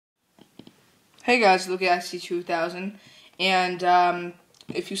Hey guys, look at IC2000, and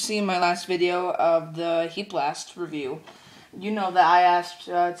if you see my last video of the Heat Blast review, you know that I asked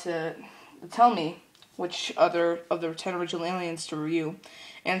to tell me which other of the 10 original aliens to review,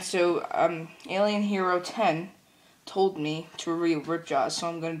 and so Alien Hero 10 told me to review Ripjaws, so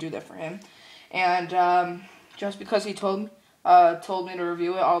I'm going to do that for him, and just because he told me to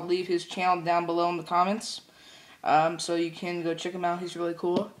review it, I'll leave his channel down below in the comments, so you can go check him out. He's really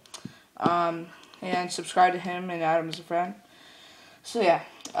cool. And subscribe to him and add him as a friend. So yeah,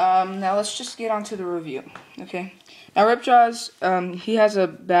 now let's just get on to the review, okay? Now Ripjaws, he has a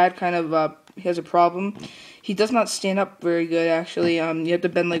bad kind of, he has a problem. He does not stand up very good, actually. You have to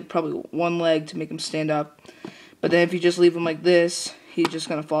bend, like, probably one leg to make him stand up. But then if you just leave him like this, he's just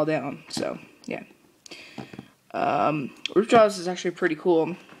gonna fall down, so, yeah. Ripjaws is actually pretty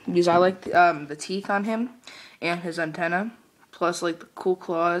cool, because I like, the teeth on him, and his antenna, plus, like, the cool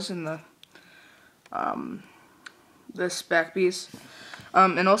claws and this back piece,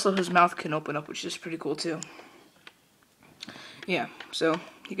 and also his mouth can open up, which is pretty cool too. Yeah, so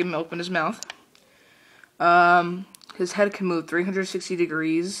he can open his mouth. His head can move 360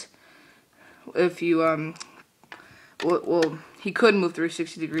 degrees. If you well, he could move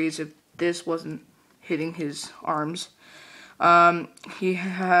 360 degrees if this wasn't hitting his arms. He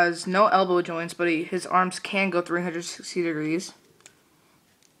has no elbow joints, but his arms can go 360 degrees.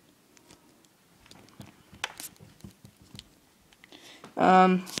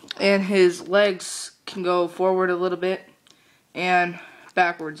 And his legs can go forward a little bit and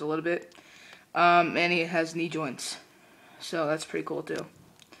backwards a little bit. And he has knee joints, so that's pretty cool too.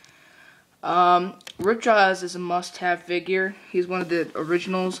 Ripjaws is a must-have figure. He's one of the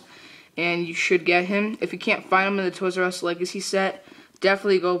originals, and you should get him. If you can't find him in the Toys R Us Legacy set,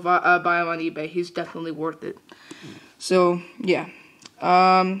 definitely go buy him on eBay. He's definitely worth it. So yeah,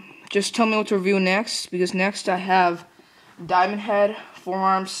 just tell me what to review next, because next I have Diamond Head,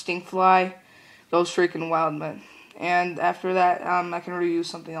 Forearms, Stinkfly, those freaking wild men. And after that, I can review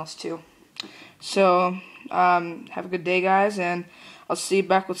something else too. So, have a good day, guys, and I'll see you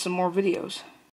back with some more videos.